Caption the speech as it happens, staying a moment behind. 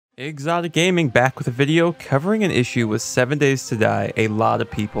Exotic Gaming back with a video covering an issue with 7 Days to Die a lot of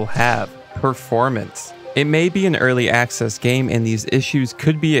people have: performance. It may be an early access game and these issues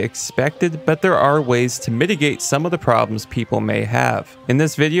could be expected, but there are ways to mitigate some of the problems people may have. In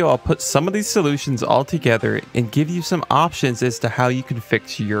this video, I'll put some of these solutions all together and give you some options as to how you can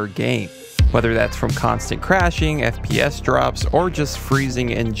fix your game, whether that's from constant crashing, FPS drops, or just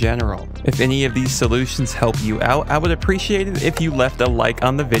freezing in general. If any of these solutions help you out, I would appreciate it if you left a like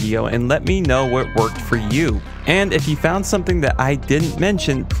on the video and let me know what worked for you. And if you found something that I didn't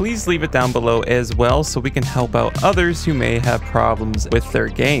mention, please leave it down below as well so we can help out others who may have problems with their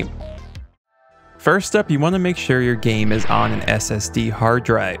game. First up, you want to make sure your game is on an SSD hard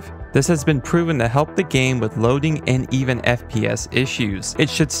drive. This has been proven to help the game with loading and even FPS issues. It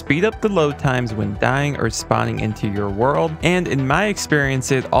should speed up the load times when dying or spawning into your world, and in my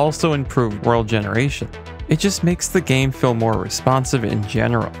experience, it also improved world generation. It just makes the game feel more responsive in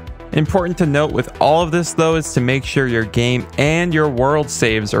general. Important to note with all of this though is to make sure your game and your world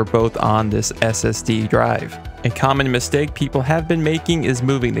saves are both on this SSD drive. A common mistake people have been making is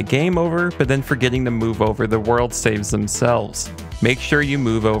moving the game over, but then forgetting to move over the world saves themselves. Make sure you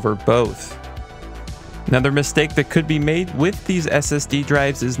move over both. Another mistake that could be made with these SSD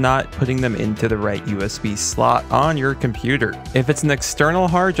drives is not putting them into the right USB slot on your computer. If it's an external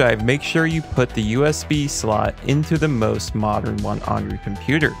hard drive, make sure you put the USB slot into the most modern one on your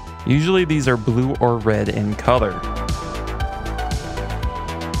computer. Usually these are blue or red in color.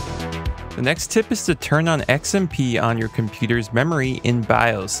 The next tip is to turn on XMP on your computer's memory in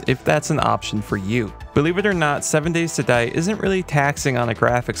BIOS if that's an option for you. Believe it or not, 7 Days to Die isn't really taxing on a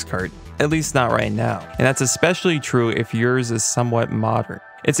graphics card, at least not right now, and that's especially true if yours is somewhat modern.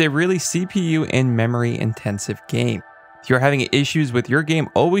 It's a really CPU and memory intensive game. If you're having issues with your game,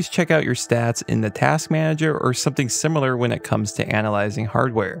 always check out your stats in the task manager or something similar when it comes to analyzing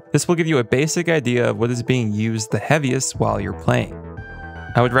hardware. This will give you a basic idea of what is being used the heaviest while you're playing.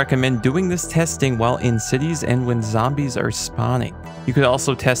 I would recommend doing this testing while in cities and when zombies are spawning. You could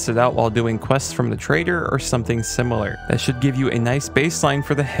also test it out while doing quests from the trader or something similar. That should give you a nice baseline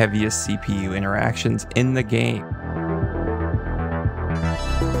for the heaviest CPU interactions in the game.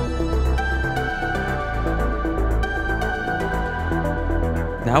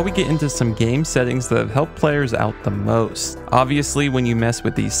 Now we get into some game settings that have helped players out the most. Obviously, when you mess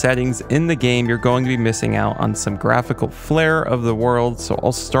with these settings in the game, you're going to be missing out on some graphical flair of the world, so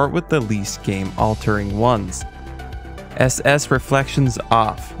I'll start with the least game altering ones. SS reflections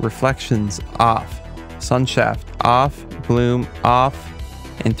off, sunshaft off, bloom off,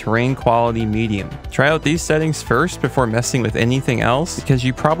 and terrain quality medium. Try out these settings first before messing with anything else, because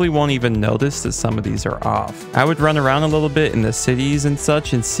you probably won't even notice that some of these are off. I would run around a little bit in the cities and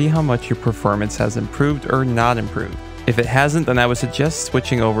such and see how much your performance has improved or not improved. If it hasn't, then I would suggest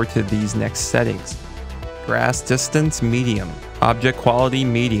switching over to these next settings. Grass distance medium, object quality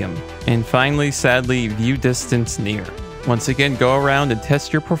medium, and finally, sadly, view distance near. Once again, go around and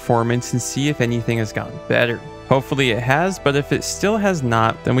test your performance and see if anything has gotten better. Hopefully it has, but if it still has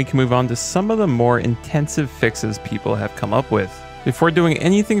not, then we can move on to some of the more intensive fixes people have come up with. Before doing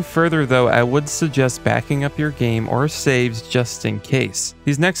anything further though, I would suggest backing up your game or saves just in case.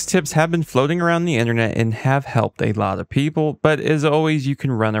 These next tips have been floating around the internet and have helped a lot of people, but as always, you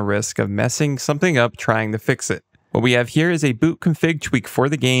can run a risk of messing something up trying to fix it. What we have here is a boot config tweak for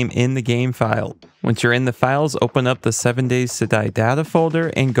the game in the game file. Once you're in the files, open up the 7 Days to Die data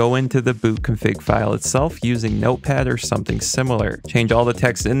folder and go into the boot config file itself using Notepad or something similar. Change all the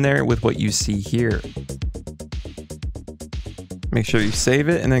text in there with what you see here. Make sure you save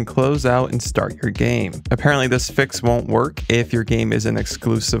it and then close out and start your game. Apparently this fix won't work if your game is an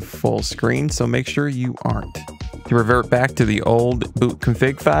exclusive full screen, so make sure you aren't. To revert back to the old boot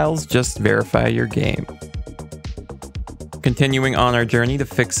config files, just verify your game. Continuing on our journey to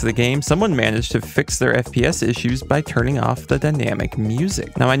fix the game, someone managed to fix their FPS issues by turning off the dynamic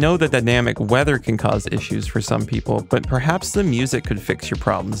music. Now I know that dynamic weather can cause issues for some people, but perhaps the music could fix your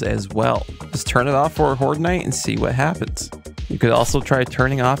problems as well. Just turn it off for a horde night and see what happens. You could also try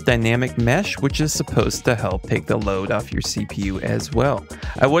turning off dynamic mesh, which is supposed to help take the load off your CPU as well.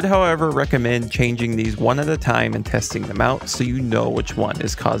 I would, however, recommend changing these one at a time and testing them out so you know which one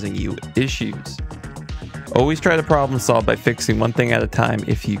is causing you issues. Always try to problem solve by fixing one thing at a time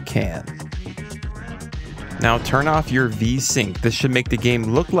if you can. Now turn off your VSync. This should make the game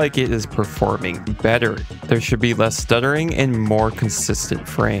look like it is performing better. There should be less stuttering and more consistent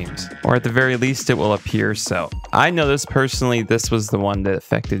frames, or at the very least it will appear so. I noticed personally this was the one that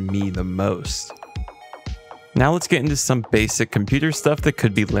affected me the most. Now let's get into some basic computer stuff that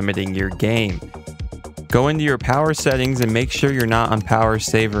could be limiting your game. Go into your power settings and make sure you're not on power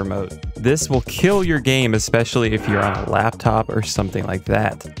saver mode. This will kill your game, especially if you're on a laptop or something like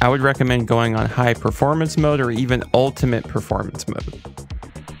that. I would recommend going on high performance mode or even ultimate performance mode.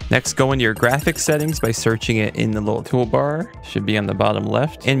 Next, go into your graphics settings by searching it in the little toolbar, should be on the bottom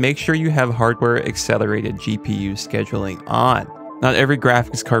left, and make sure you have hardware accelerated GPU scheduling on. Not every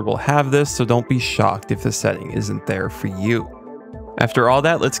graphics card will have this, so don't be shocked if the setting isn't there for you. After all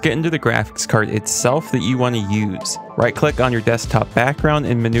that, let's get into the graphics card itself that you want to use. Right click on your desktop background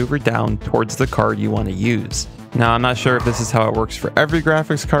and maneuver down towards the card you want to use. Now, I'm not sure if this is how it works for every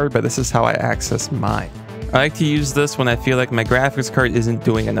graphics card, but this is how I access mine. I like to use this when I feel like my graphics card isn't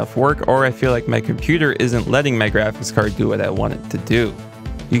doing enough work, or I feel like my computer isn't letting my graphics card do what I want it to do.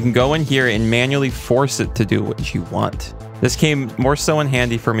 You can go in here and manually force it to do what you want. This came more so in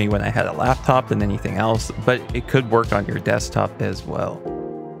handy for me when I had a laptop than anything else, but it could work on your desktop as well.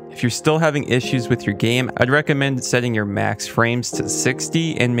 If you're still having issues with your game, I'd recommend setting your max frames to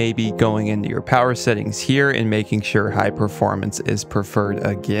 60 and maybe going into your power settings here and making sure high performance is preferred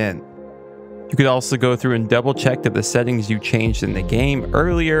again. You could also go through and double check that the settings you changed in the game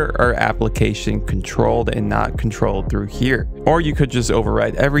earlier are application controlled and not controlled through here. Or you could just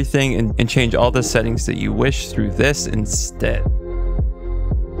override everything and change all the settings that you wish through this instead.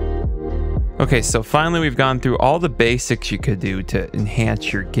 Okay, so finally we've gone through all the basics you could do to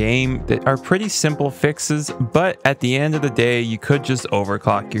enhance your game that are pretty simple fixes, but at the end of the day, you could just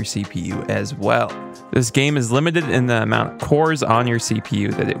overclock your CPU as well. This game is limited in the amount of cores on your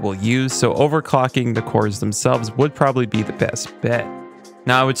CPU that it will use, so overclocking the cores themselves would probably be the best bet.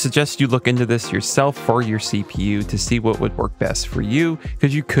 Now, I would suggest you look into this yourself for your CPU to see what would work best for you,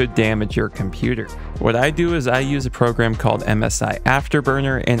 because you could damage your computer. What I do is I use a program called MSI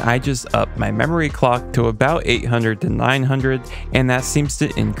Afterburner, and I just up my memory clock to about 800 to 900, and that seems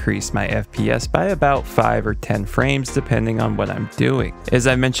to increase my FPS by about 5 or 10 frames depending on what I'm doing. As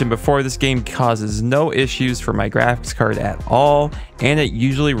I mentioned before, this game causes no issues for my graphics card at all, and it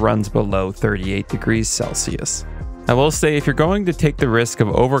usually runs below 38 degrees Celsius. I will say, if you're going to take the risk of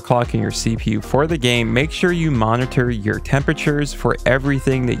overclocking your CPU for the game, make sure you monitor your temperatures for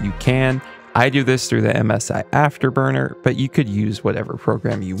everything that you can. I do this through the MSI Afterburner, but you could use whatever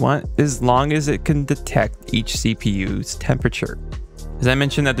program you want as long as it can detect each CPU's temperature. As I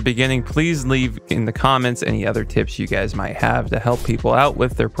mentioned at the beginning, please leave in the comments any other tips you guys might have to help people out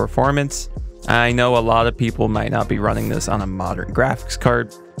with their performance. I know a lot of people might not be running this on a modern graphics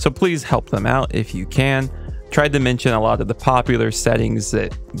card, so please help them out if you can. Tried to mention a lot of the popular settings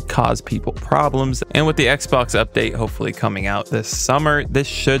that cause people problems, and with the Xbox update hopefully coming out this summer, this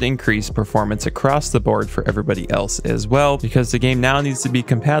should increase performance across the board for everybody else as well, because the game now needs to be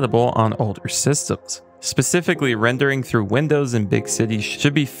compatible on older systems. Specifically, rendering through Windows in big cities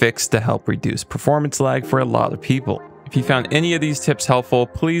should be fixed to help reduce performance lag for a lot of people. If you found any of these tips helpful,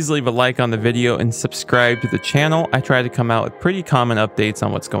 please leave a like on the video and subscribe to the channel. I try to come out with pretty common updates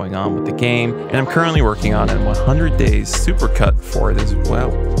on what's going on with the game, and I'm currently working on a 100 days supercut for it as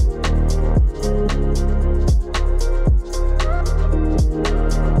well.